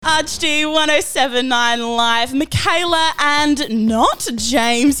HD 1079 Live, Michaela and not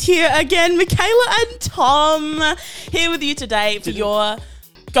James here again. Michaela and Tom here with you today for your...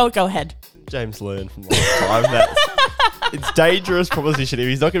 Go ahead. James learned from last time that it's dangerous proposition if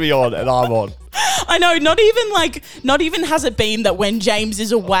he's not going to be on and I'm on. I know, not even has it been that when James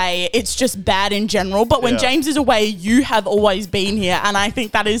is away, it's just bad in general. But when James is away, you have always been here. And I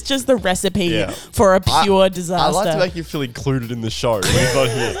think that is just the recipe for a pure disaster. I like to make you feel included in the show when he's not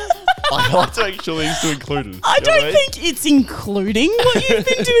here. I like to make sure he's still included. I don't think it's including what you've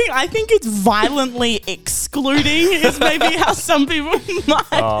been doing. I think it's violently excluding is maybe how some people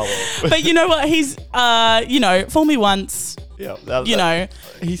might. But you know what? He's, fool me once. Yeah,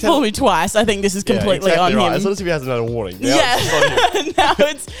 fool me twice. I think this is completely on right. him. As long as he hasn't had a warning. Now Now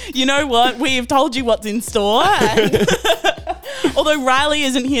it's, you know what? We've told you what's in store. And although Riley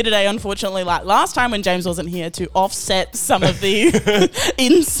isn't here today, unfortunately, like last time when James wasn't here to offset some of the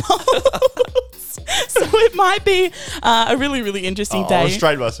insults. So it might be a really, really interesting day. I'll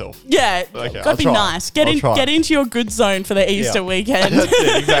restrain myself. Yeah, okay, gotta be nice. Get into your good zone for the Easter weekend. That's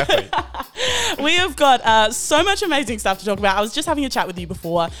it, exactly. We have got so much amazing stuff to talk about. I was just having a chat with you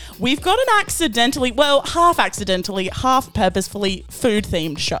before. We've got an half accidentally, half purposefully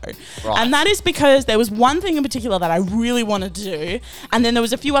food-themed show. Right. And that is because there was one thing in particular that I really wanted to do. And then there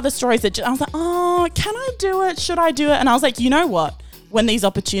was a few other stories that I was like, oh, can I do it? Should I do it? And I was like, you know what? When these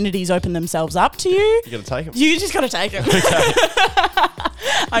opportunities open themselves up to you, you got to take them. You just got to take them.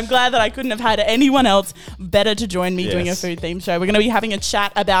 I'm glad that I couldn't have had anyone else better to join me doing a food themed show. We're going to be having a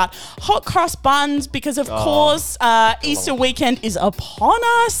chat about hot cross buns because, of course, Easter weekend is upon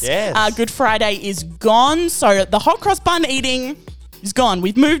us. Yes. Good Friday is gone. So the hot cross bun eating is gone.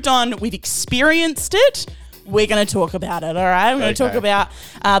 We've moved on. We've experienced it. We're going to talk about it, all right? We're going to talk about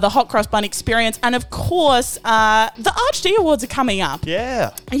the hot cross bun experience. And, of course, the ArchD Awards are coming up.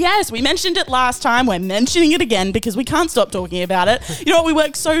 Yeah. Yes, we mentioned it last time. We're mentioning it again because we can't stop talking about it. You know what? We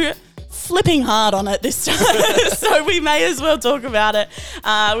worked so flipping hard on it this time, so we may as well talk about it.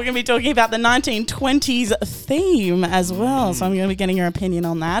 We're going to be talking about the 1920s theme as well, so I'm going to be getting your opinion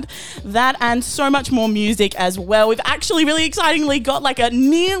on that. That and so much more music as well. We've actually really excitingly got like a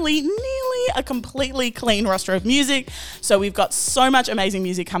nearly a completely clean roster of music, so we've got so much amazing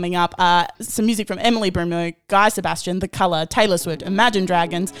music coming up. Some music from Emily Brumeau, Guy Sebastian, The Colour, Taylor Swift, Imagine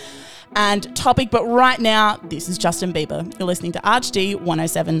Dragons, and Topic. But right now, this is Justin Bieber. You're listening to ArchD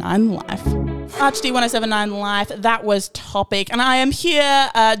 1079 Live. ArchD 1079 Live, that was Topic. And I am here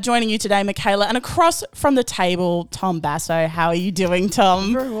joining you today, Michaela, and across from the table, Tom Basso. How are you doing,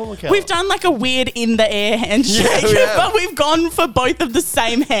 Tom? Very well, Michaela. We've done like a weird in the air handshake, but we've gone for both of the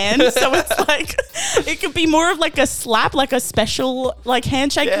same hands. So it's like, it could be more of like a slap, like a special like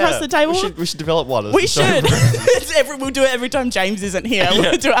handshake across the table. We should develop one. We should. We'll do it every time James isn't here.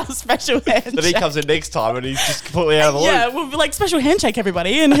 We'll do our special handshake. Then he comes in next time and he's just completely out of the loop. Yeah, we'll be like, special handshake,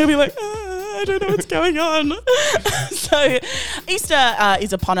 everybody. And he'll be like, I don't know what's going on. So Easter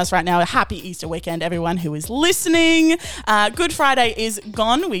is upon us right now. A happy Easter weekend, everyone who is listening. Good Friday is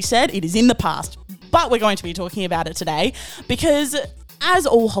gone. We said it is in the past, but we're going to be talking about it today because, as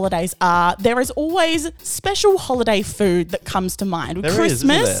all holidays are, there is always special holiday food that comes to mind. With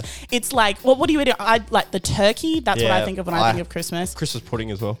Christmas, it's like, well, what do you eat? I like the turkey. That's what I think of when I think of Christmas. Christmas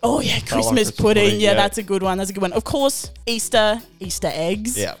pudding as well. Oh, yeah, Christmas pudding. Yeah, that's a good one. That's a good one. Of course, Easter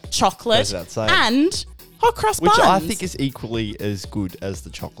eggs, chocolate, and hot cross buns. Which I think is equally as good as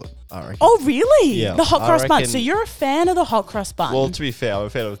the chocolate, I reckon. Oh, really? Yeah. The hot cross buns. So you're a fan of the hot cross bun? Well, to be fair, I'm a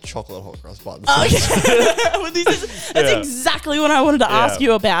fan of chocolate hot cross buns. Oh, yeah. Well, that's exactly what I wanted to ask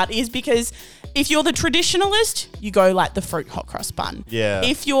you about, is because if you're the traditionalist, you go like the fruit hot cross bun. Yeah.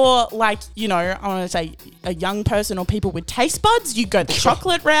 If you're like, I want to say a young person or people with taste buds, you go the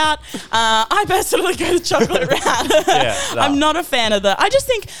chocolate route. I personally go the chocolate route. I'm not a fan of I just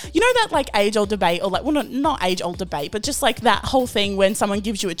think, that like age-old debate, or like, well, not age-old debate, but just like that whole thing when someone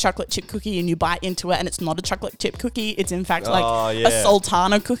gives you a chocolate chip cookie and you bite into it and it's not a chocolate chip cookie. It's in fact like a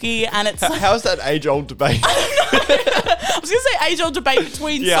sultana cookie, and it's like, how's that age-old debate? I was going to say age-old debate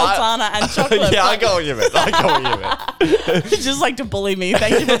between sultana and chocolate. Yeah, I got what you meant. Just like to bully me.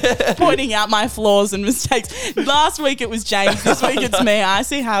 Thank you for pointing out my flaws and mistakes. Last week it was James. This week it's me. I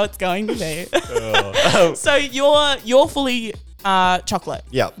see how it's going to be. So you're fully chocolate.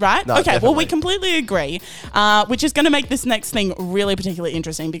 Yeah. Right? No, okay, definitely. well, we completely agree, which is going to make this next thing really particularly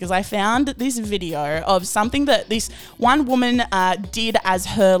interesting because I found this video of something that this one woman did as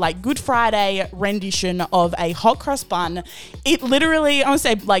her like Good Friday rendition of a hot cross bun. It literally, I want to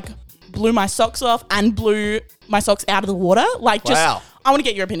say, like, blew my socks off and blew my socks out of the water. Like, just, I want to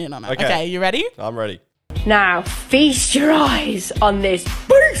get your opinion on it. Okay, you ready? I'm ready. Now, feast your eyes on this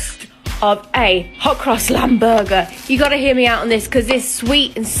beast of a hot cross lamb burger. You gotta hear me out on this because this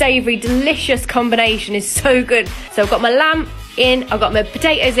sweet and savoury, delicious combination is so good. So I've got my lamb in, I've got my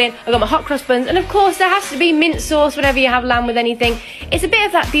potatoes in, I've got my hot cross buns, and of course there has to be mint sauce whenever you have lamb with anything. It's a bit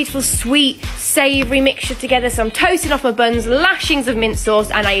of that beautiful, sweet, savoury mixture together. So I'm toasting off my buns, lashings of mint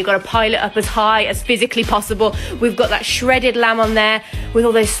sauce, and now you've got to pile it up as high as physically possible. We've got that shredded lamb on there with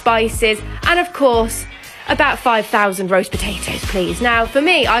all those spices, and of course, about 5,000 roast potatoes, please. Now, for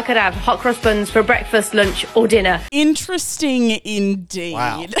me, I could have hot cross buns for breakfast, lunch, or dinner. Interesting indeed.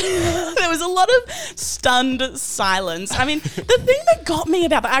 Wow. There was a lot of stunned silence. I mean, the thing that got me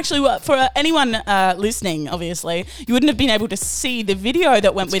about that, actually, for anyone listening, obviously, you wouldn't have been able to see the video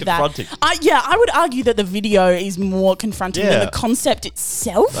that went with confronting. that. I would argue that the video is more confronting than the concept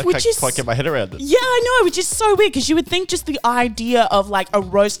itself, I which can't is... quite get my head around it. Yeah, I know, which is so weird because you would think just the idea of like a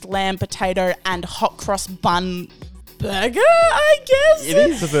roast lamb, potato, and hot cross bun burger, I guess. It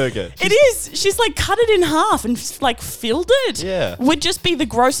is a burger. It is. She's like cut it in half and like filled it. Yeah. Would just be the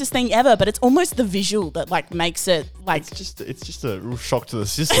grossest thing ever, but it's almost the visual that like makes it like It's just a real shock to the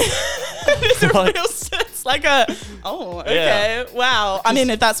system. it's a real, it's like a okay, wow. I mean,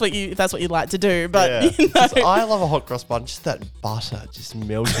 if that's what you like to do, but you know. 'Cause I love a hot cross bun. Just that butter just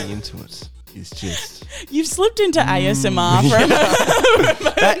melting into it is just... You've slipped into ASMR for a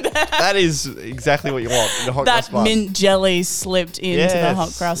moment. That is exactly what you want in a hot cross That bun. mint jelly slipped into the Yes.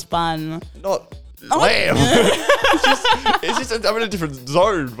 hot cross bun. Not lamb. it's just I'm in a different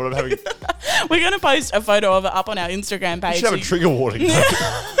zone, but I'm having... We're going to post a photo of it up on our Instagram You page. should have a trigger warning.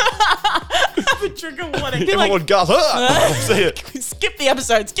 Have a trigger warning. Be Everyone like, goes, see it. skip the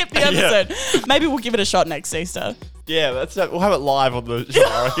episode. Yeah. Maybe we'll give it a shot next Easter. Yeah, we'll have it live on the show.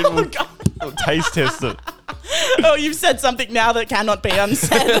 I reckon we'll taste test it. Oh, you've said something now that cannot be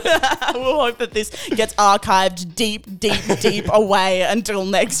unsaid. We'll hope that this gets archived deep away until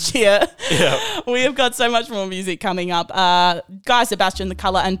next year. Yeah. We have got so much more music coming up. Guy Sebastian, The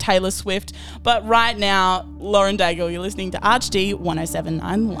Colour, and Taylor Swift. But right now, Lauren Daigle, you're listening to ArchD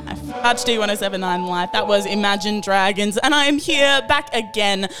 1079 Live. ArchD 1079 Live. That was Imagine Dragons. And I am here back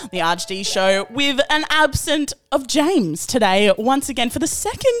again, the ArchD show, with an absent of James today, once again for the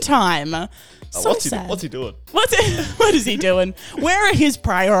second time. So What's sad. he doing? What is he doing? Where are his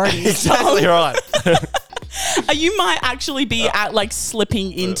priorities? Exactly right. You might actually be at like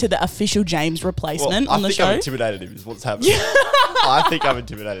slipping into the official James replacement on the I show. think I've intimidated him is what's happening. I think I've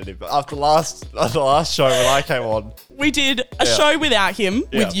intimidated him. But after the last show when I came on, We did a show without him,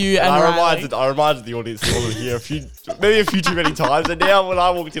 with you and I Riley. reminded the audience he wasn't here maybe a few too many times. And now when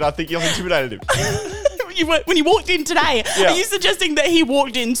I walked in, I think you've intimidated him. When you walked in today, Yeah. are you suggesting that he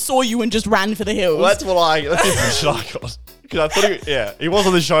walked in, saw you, and just ran for the hills? Well, that's the impression I got. Because I thought he was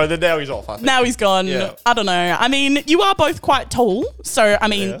on the show, and then now he's off, I think. Now he's gone. Yeah. I don't know. I mean, you are both quite tall, so I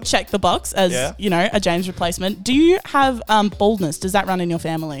mean, Yeah. check the box as a James replacement. Do you have baldness? Does that run in your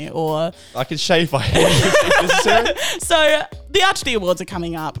family, or I can shave my head if necessary. so? The ArchD Awards are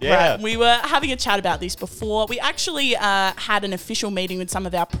coming up. Yeah. Right? We were having a chat about this before. We actually had an official meeting with some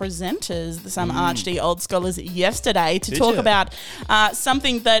of our presenters, some ArchD Old Scholars, yesterday to talk you? about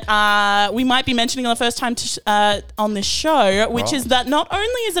something that we might be mentioning on the first time on this show, which is that not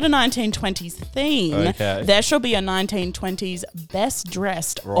only is it a 1920s theme, there shall be a 1920s Best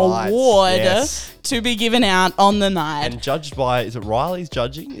Dressed Award to be given out on the night. And judged by, is it Riley's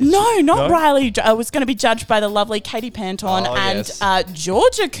judging? Not Riley. I was going to be judged by the lovely Katie Panton and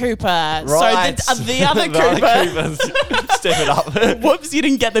Georgia Cooper. Right. So the other The Cooper. other Coopers. Step it up. Whoops, you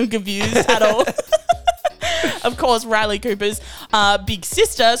didn't get them confused at all. Of course, Riley Cooper's big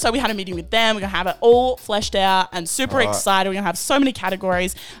sister. So we had a meeting with them. We're going to have it all fleshed out and super excited. We're going to have so many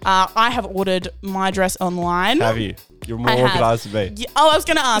categories. I have ordered my dress online. Have you? You're more organised than me. Yeah, I was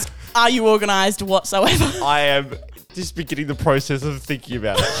going to ask, are you organised whatsoever? I am just beginning the process of thinking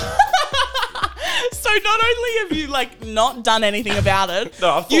about it. So not only have you not done anything about it,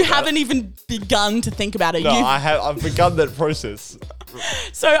 No, I've thought you about haven't even begun to think about it. No, I've begun that process.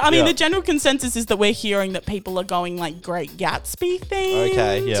 So, I mean, the general consensus is that we're hearing that people are going Great Gatsby themed.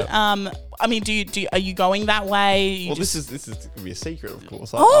 Okay, yeah. I mean, are you going that way? Well, this is going to be a secret, of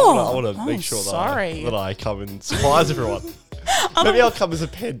course. I Oh, want to make sure sorry. that I come and surprise everyone. Maybe I'll come as a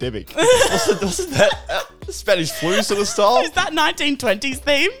pandemic. Wasn't that Spanish flu sort of style? Is that 1920s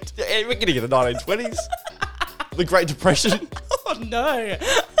themed? Yeah, we're getting in the 1920s. The Great Depression. Oh, no.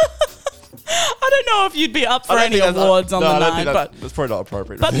 I don't know if you'd be up for any awards on the night, but that's probably not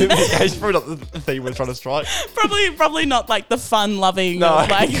appropriate. But- It's probably not the theme we're trying to strike. probably not the fun-loving, No.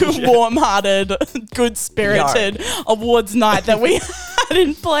 warm-hearted, good-spirited awards night that we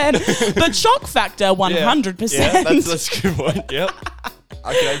didn't plan. But shock factor, 100%. Yeah, that's a good one. Yep.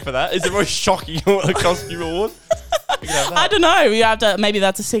 I can aim for that. Is the most shocking costume award? I don't know. You have to. Maybe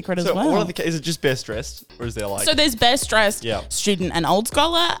that's a secret as well. Is it just best dressed, or is there like? So there's best dressed student and old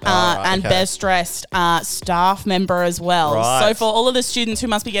scholar, and best dressed staff member as well. Right. So for all of the students who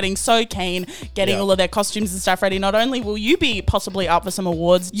must be getting so keen, getting all of their costumes and stuff ready, not only will you be possibly up for some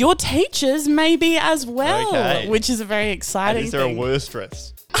awards, your teachers may be as well, which is a very exciting And is there thing. a worse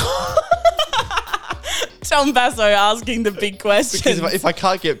dress? Tom Basso asking the big question. Because if I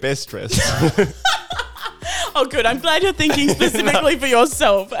can't get best dressed, Oh, good. I'm glad you're thinking specifically for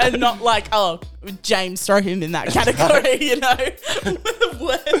yourself and not like, oh, James, throw him in that category, you know.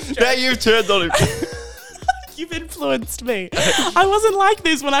 Worst now you've turned on him. You've influenced me. I wasn't like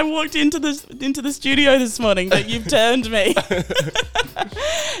this when I walked into the studio this morning, but you've turned me.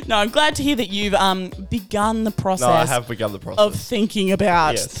 No, I'm glad to hear that you've begun the process. No, I have begun the process of thinking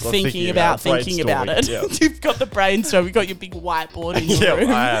about thinking about it. Yeah. You've got the brainstorm. You've got your big whiteboard in your room.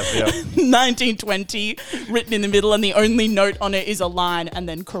 I have. Yeah. 1920 written in the middle, and the only note on it is a line, and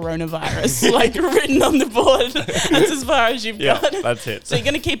then coronavirus like written on the board. That's as far as you've got. Yeah, that's it. So you're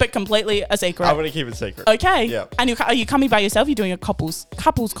going to keep it completely a secret. I'm going to keep it secret. Okay. Yeah. And are you coming by yourself? You're doing a couple's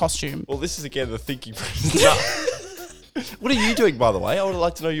costume. Well, this is again the thinking process. No. What are you doing, by the way? I would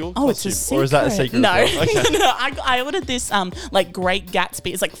like to know your costume. It's a secret. Or is that a secret? No, as well? Okay. no. I ordered this like Great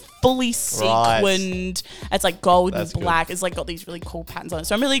Gatsby. It's like fully sequined. It's like gold That's and black. good. It's like got these really cool patterns on it.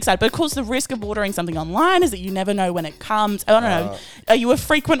 So I'm really excited. But of course, the risk of ordering something online is that you never know when it comes. I don't know. Are you a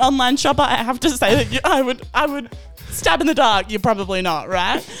frequent online shopper? I have to say that I would stab in the dark. You're probably not,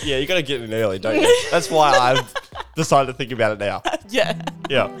 right? Yeah, you got to get in early, don't you? That's why I've decided to think about it now. Yeah.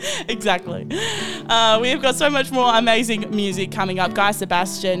 Yeah. Exactly. We've got so much more amazing music coming up. Guy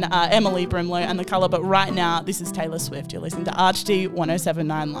Sebastian, Emily Brimlow, and The Colour. But right now, this is Taylor Swift. You're listening to ArchD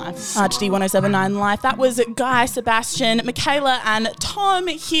 1079 Live. ArchD 1079 Live. That was Guy Sebastian, Michaela, and Tom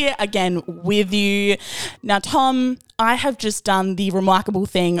here again with you. Now, Tom, I have just done the remarkable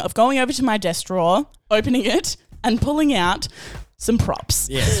thing of going over to my desk drawer, opening it, and pulling out some props.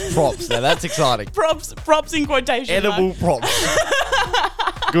 Yes, props. Now that's exciting. Props in quotation Edible marks.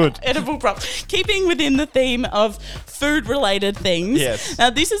 props. Good. Edible props. Keeping within the theme of food-related things. Yes. Now,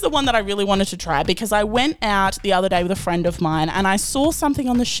 this is the one that I really wanted to try because I went out the other day with a friend of mine and I saw something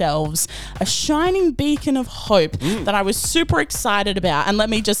on the shelves, a shining beacon of hope that I was super excited about. And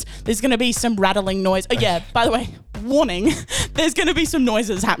there's going to be some rattling noise. Oh, yeah, by the way, warning, there's going to be some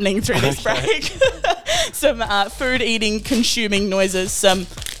noises happening through this break. Some food-eating, consuming noises, some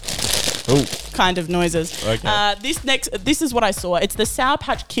kind of noises. Okay. This is what I saw. It's the Sour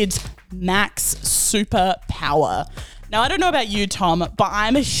Patch Kids Max Super Power. Now, I don't know about you, Tom, but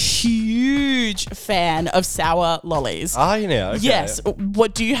I'm a huge fan of sour lollies. Are you now? Okay. Yes.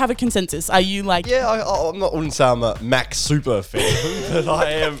 What do you have a consensus? Are you like? Yeah, I wouldn't say I'm a Max Super fan, but I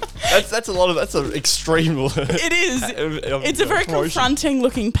am. That's an extreme. It is. It's a very confronting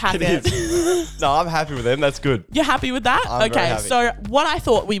looking packet. It is. No, I'm happy with them. That's good. You're happy with that? I'm very happy. So what I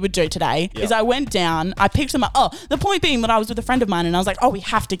thought we would do today is I went down, I picked them up. Oh, the point being that I was with a friend of mine and I was like, oh, we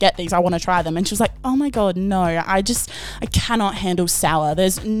have to get these. I want to try them. And she was like, oh my God, no, I cannot handle sour.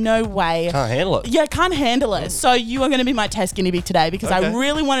 There's no way. Can't handle it. Yeah, can't handle it. So you are going to be my test guinea pig today because I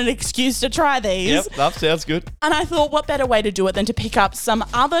really wanted an excuse to try these. Yep, that sounds good. And I thought, what better way to do it than to pick up some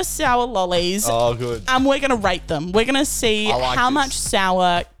other sour lollies. Oh, good. And we're going to rate them. We're going to see how much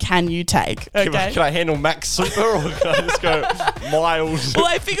sour can you take. Okay. Can I handle Max Super or can I just go mild? Well,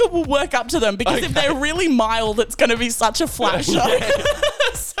 I figure we'll work up to them because if they're really mild, it's going to be such a flat show.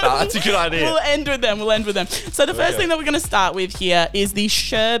 So that's a good idea. We'll end with them. So the first thing that we're going to start with here is the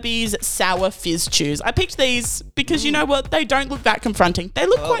Sherby's Sour Fizz Chews. I picked these because you know what? They don't look that confronting. They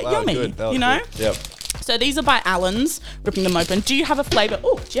look quite yummy, you know? Good. Yep. So these are by Allen's, ripping them open. Do you have a flavour?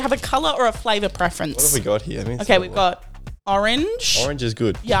 Oh, do you have a colour or a flavour preference? What have we got here? Okay, we've got orange. Orange is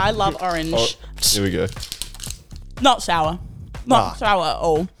good. Yeah, I love orange. Oh, here we go. Not sour. Not sour at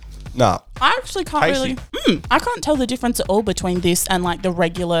all. Nah. I actually can't Tasty. I can't tell the difference at all between this and like the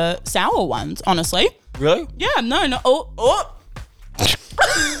regular sour ones, honestly. Really? Yeah, no. Oh.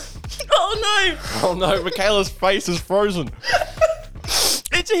 Oh no. Oh no, Michaela's face is frozen.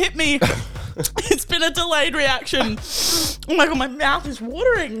 It hit me. It's been a delayed reaction. Oh my God, my mouth is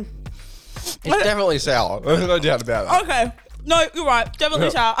watering. It's definitely sour. There's no doubt about it. Okay. No, you're right.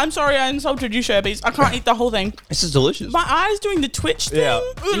 Definitely sour. I'm sorry I insulted you, Sherbies. I can't eat the whole thing. This is delicious. My eye's doing the twitch thing. Yeah,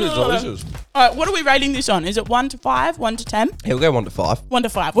 it is delicious. All right, what are we rating this on? Is it 1 to 5, 1 to 10? Here, we'll go 1 to 5. 1 to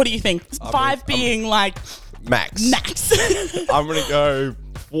 5. What do you think? 5 being like Max. max. I'm going to go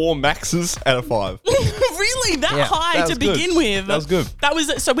 4 maxes out of 5. Really? Really? That Yeah, high that to was good. begin with? That was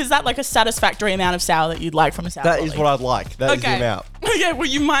good. So was that like a satisfactory amount of sour that you'd like from a sour That lolly? is what I'd like. That is the amount. Okay, well,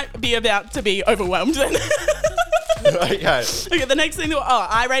 you might be about to be overwhelmed then. Okay. Okay, the next thing,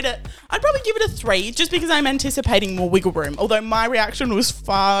 I rate it, I'd probably give it a 3 just because I'm anticipating more wiggle room, although my reaction was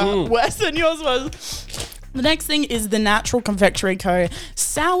far worse than yours was. The next thing is the Natural Confectionery Co.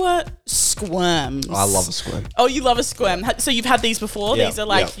 Sour Squirms. I love a squirm. Oh, you love a squirm. So you've had these before? Yeah, These are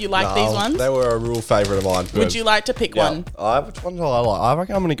like, yeah. you like these ones? They were a real favourite of mine. Would you like to pick one? Which one do I like? I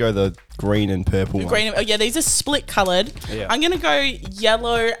reckon I'm going to go the green and purple one. Green. Oh, yeah, these are split coloured. Yeah. I'm going to go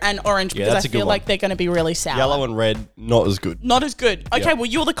yellow and orange because I that's a good feel one. like they're going to be really sour. Yellow and red, not as good. Not as good. Okay, Yeah. well,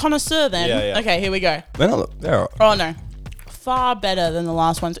 you're the connoisseur then. Yeah, yeah. Okay, here we go. They're not. They're all right. Oh, no. Far better than the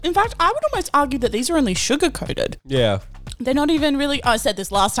last ones. In fact, I would almost argue that these are only sugar coated. Yeah. They're not even really. I said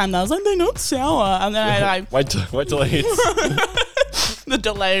this last time. Though. I was like, they're not sour, and then I Wait till it hits. the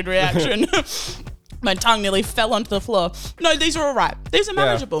delayed reaction. My tongue nearly fell onto the floor. No, these are all right. These are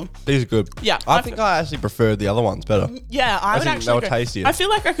manageable. These are good. Yeah, I think I actually preferred the other ones better. Yeah, I would think actually. they were go- tastier. I feel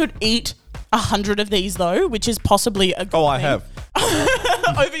like I could eat 100 of these though, which is possibly a good Oh, I thing. have.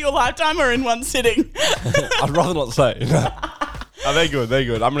 Over your lifetime or in one sitting. I'd rather not say. Oh, they're good. They're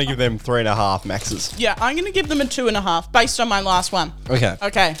good. I'm going to give them 3.5 maxes. Yeah, I'm going to give them a 2.5 based on my last one. Okay.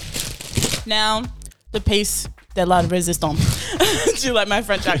 Okay. Now, the piece de la résistance. Do you like my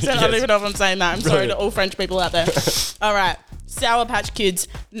French accent? I don't Yes. even know if I'm saying that. I'm sorry Brilliant. to all French people out there. All right. Sour Patch Kids,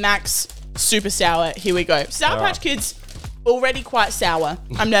 Max, super sour. Here we go. Sour All Patch right. Kids, already quite sour.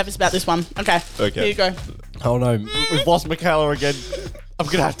 I'm nervous about this one. Okay. Okay. Here you go. Oh, no. We've lost Michaela again. I'm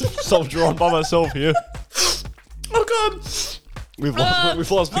going to have to soldier on by myself here. Oh, God. We've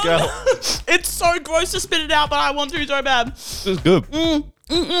lost Michaela. It's so gross to spit it out, but I want to so bad. This is good.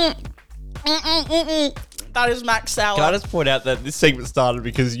 That is Max sour. Can I just point out that this segment started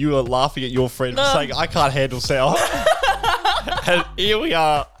because you were laughing at your friend for saying, I can't handle sour. And here we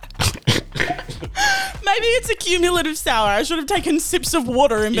are. Maybe it's a cumulative sour. I should have taken sips of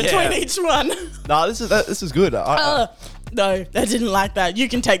water in between Yeah. each one. No, this is good. No, I didn't like that. You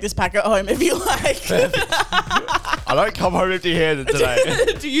can take this pack at home if you like. I don't come home empty-handed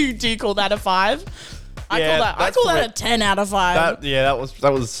today. do you call that a 5? I Yeah, call that's that a correct. 10 out of 5. That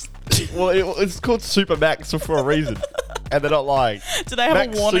was. Well, it's called Super Max for a reason, and they're not lying. Do they have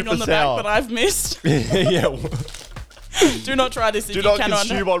Max a warning Super on the Sour. back that I've missed? Yeah. Do not try this if Do you not cannot.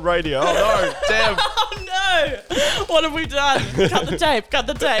 consume on radio. Oh no! Damn. Oh no! What have we done? Cut the tape. Cut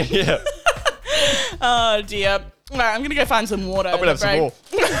the tape. Yeah. Oh dear. All right, I'm gonna go find some water. I'm gonna have some more.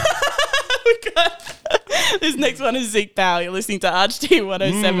 This next one is Zeke Powell. You're listening to RHD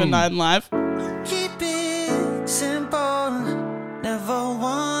 1079 Live. Keep it simple, never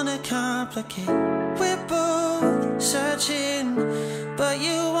wanna complicate. We're both searching, but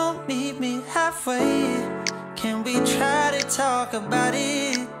you won't meet me halfway. Can we try to talk about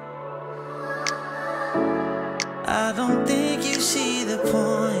it? I don't think you see the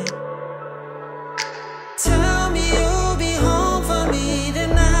point. Tell me you'll be home for me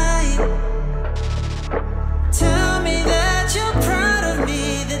tonight. Tell me that you're proud of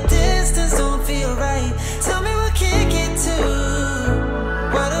me. The distance don't feel right. Tell me we'll kick it too.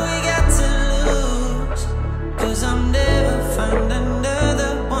 What do we got to lose? 'Cause I'll never find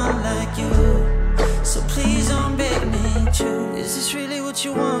another one like you. So please don't beg me to. Is this really what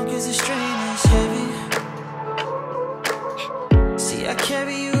you want? 'Cause the strain is heavy. See, I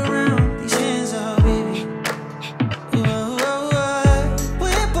carry you around. These hands are baby.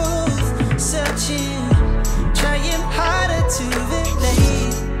 We're both searching, trying harder to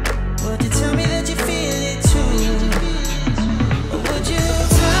relate. Would you tell me that you feel it too? Or would you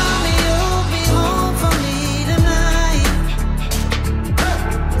tell me you'll be home for me tonight?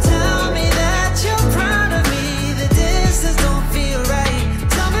 Tell me that you're proud of me. The distance don't feel right.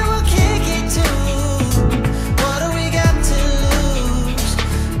 Tell me we'll kick it too. What do we got to lose?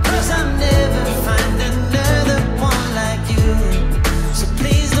 'Cause I'll never find another one like you. So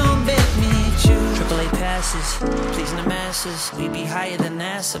please don't beg me to. AAA passes, pleasing the masses. We be higher than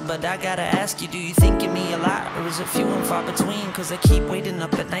NASA, but I gotta ask you, do you think of me a lot? Or is it few and far between? 'Cause I keep waiting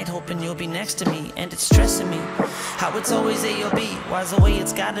up at night hoping you'll be next to me. And it's stressing me, how it's always A or B. Why's the way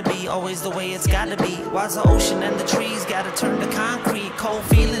it's gotta be, always the way it's gotta be? Why's the ocean and the trees gotta turn to concrete? Cold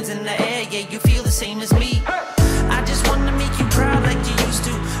feelings in the air, yeah, you feel the same as me. I just wanna make you proud like you used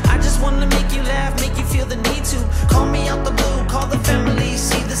to. I just wanna make you laugh, make you feel the need to. Call me out the blue, call the family,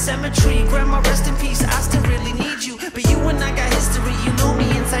 see the cemetery. Grandma, rest in peace, I still really need you. But you and I got history, you know me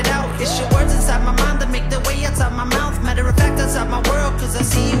inside out. It's your words inside my mind that make their way outside my mouth. Matter of fact, outside my world, 'cause I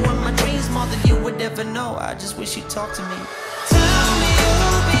see you in my dreams more than you would ever know. I just wish you'd talk to me. Tell me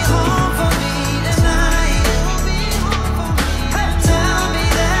you'll be home for me tonight.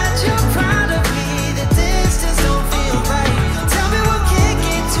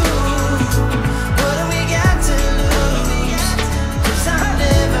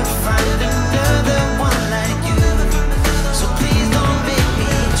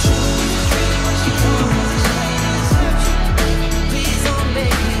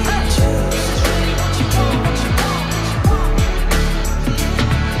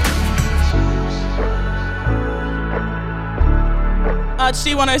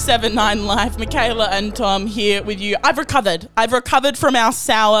 Archie 1079 Live, Michaela and Tom here with you. I've recovered from our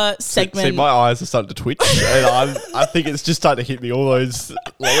sour segment. See, my eyes are starting to twitch, and I think it's just starting to hit me, all those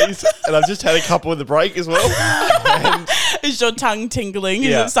lollies. And I've just had a couple in the break as well. And Is your tongue tingling? Is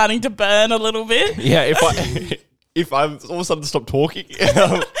Yeah. it starting to burn a little bit? yeah, if I'm all of a sudden stop talking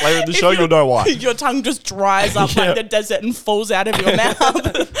later in the show, you'll know why. Your tongue just dries up Yeah. like the desert and falls out of your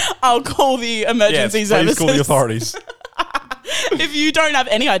mouth. I'll call the Yes, emergency please services. call the authorities. If you don't have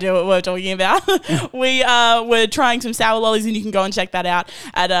any idea what we're talking about, we're trying some sour lollies, and you can go and check that out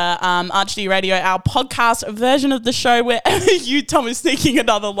at Archd Radio, our podcast version of the show, where you, Tom, is sneaking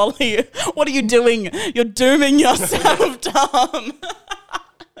another lolly. What are you doing? You're dooming yourself, Tom.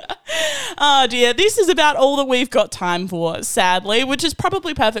 Oh dear, this is about all that we've got time for, sadly, which is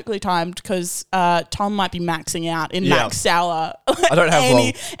probably perfectly timed because Tom might be maxing out in Yeah. Max Sour. I don't have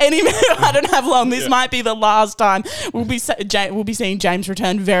long. I don't have long. This might be the last time. We'll be seeing James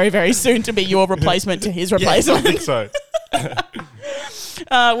return very, very soon to be your replacement to his I replacement. think so.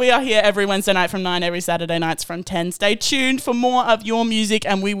 We are here every Wednesday night from 9, every Saturday nights from 10. Stay tuned for more of your music,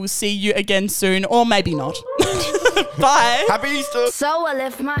 and we will see you again soon, or maybe not. Bye. Happy Easter. So I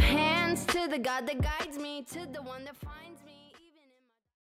lift my hands to the God that guides me, to the one that finds me.